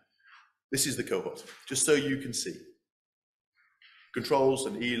then this is the cohort, just so you can see. Controls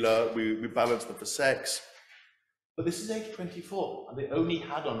and ELA, we balanced them for sex. But this is age 24, and they only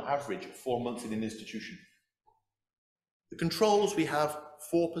had on average 4 months in an institution. The controls, we have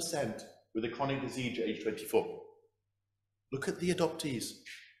 4% with a chronic disease at age 24. Look at the adoptees,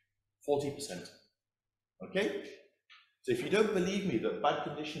 40%. Okay? So if you don't believe me that bad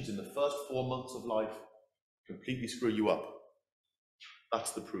conditions in the first 4 months of life completely screw you up,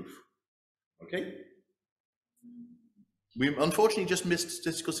 that's the proof. Okay? We unfortunately just missed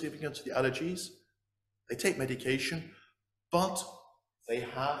statistical significance of the allergies. They take medication, but they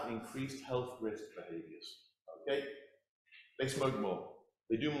have increased health risk behaviors. Okay? They smoke more.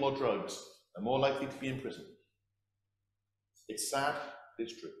 They do more drugs. They're more likely to be in prison. It's sad, but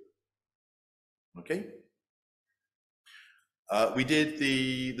it's true. Okay? We did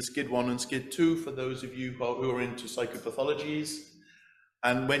the SCID 1 and SCID 2 for those of you who are into psychopathologies.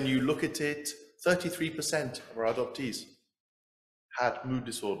 And when you look at it, 33% of our adoptees had mood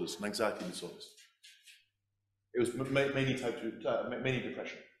disorders and anxiety disorders. It was mainly mainly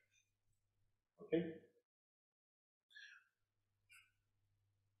depression. Okay?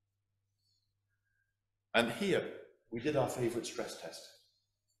 And here, we did our favorite stress test.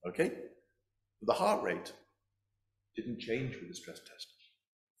 Okay? The heart rate didn't change with the stress test.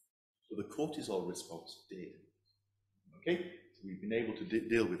 So the cortisol response did. Okay? So we've been able to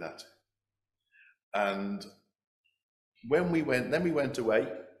deal with that. And when we went, then we went away,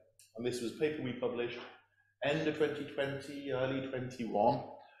 and this was a paper we published end of 2020, early 21,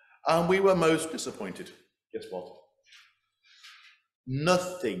 and we were most disappointed. Guess what?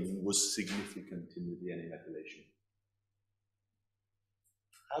 Nothing was significant in the DNA methylation.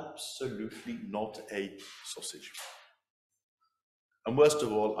 Absolutely not a sausage. And worst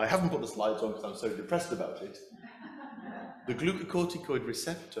of all, I haven't put the slides on because I'm so depressed about it. The glucocorticoid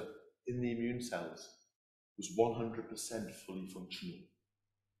receptor in the immune cells was 100% fully functional.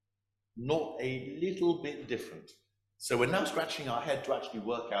 Not a little bit different. So we're now scratching our head to actually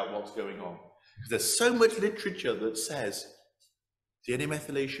work out what's going on. Because there's so much literature that says DNA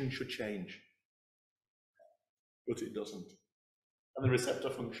methylation should change. But it doesn't. And the receptor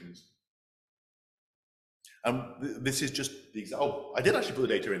functions. This is just the example. Oh, I did actually put the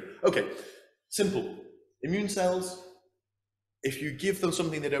data in. Okay, simple. Immune cells, if you give them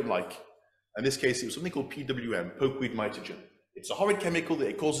something they don't like, in this case it was something called PWM, pokeweed mitogen. It's a horrid chemical that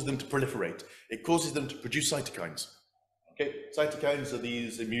it causes them to proliferate. It causes them to produce cytokines. Okay, cytokines are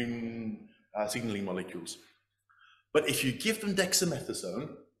these immune signaling molecules. But if you give them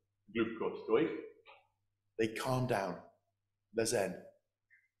dexamethasone, glucocorticoid, they calm down. They're zen.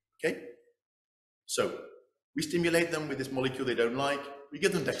 Okay? So we stimulate them with this molecule they don't like. We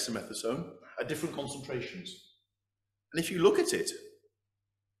give them dexamethasone at different concentrations. And if you look at it,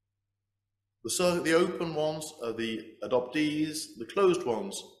 the open ones are the adoptees, the closed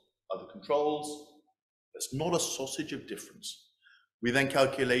ones are the controls. There's not a sausage of difference. We then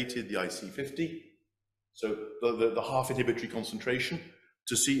calculated the IC50, so the half inhibitory concentration,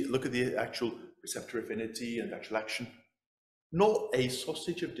 to look at the actual receptor affinity and actual action. Not a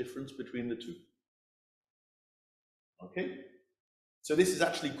sausage of difference between the two. Okay? So this is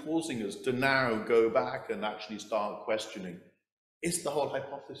actually causing us to now go back and actually start questioning, is the whole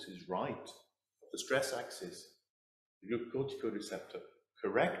hypothesis right? The stress axis, the glucocorticoid receptor,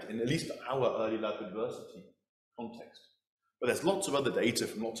 correct in at least our early life adversity context? But there's lots of other data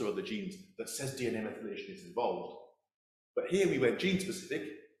from lots of other genes that says DNA methylation is involved. But here we went gene specific,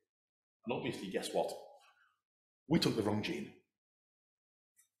 and obviously, guess what? We took the wrong gene.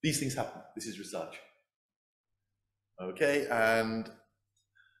 These things happen. This is research. Okay, and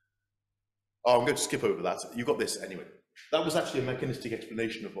I'm going to skip over that. You got this anyway. That was actually a mechanistic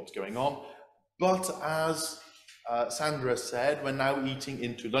explanation of what's going on. But as Sandra said, we're now eating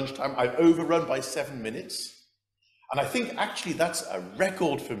into lunchtime. I've overrun by 7 minutes. And I think actually that's a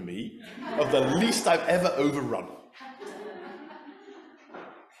record for me of the least I've ever overrun.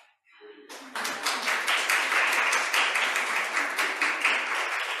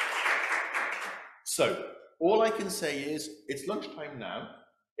 So, all I can say is, it's lunchtime now.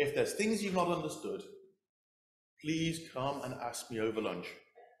 If there's things you've not understood, please come and ask me over lunch.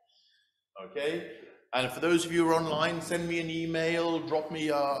 Okay? And for those of you who are online, send me an email, drop me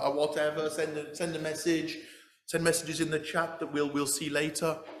a whatever, send a message, send messages in the chat that we'll see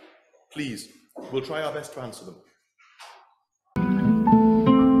later. Please, we'll try our best to answer them.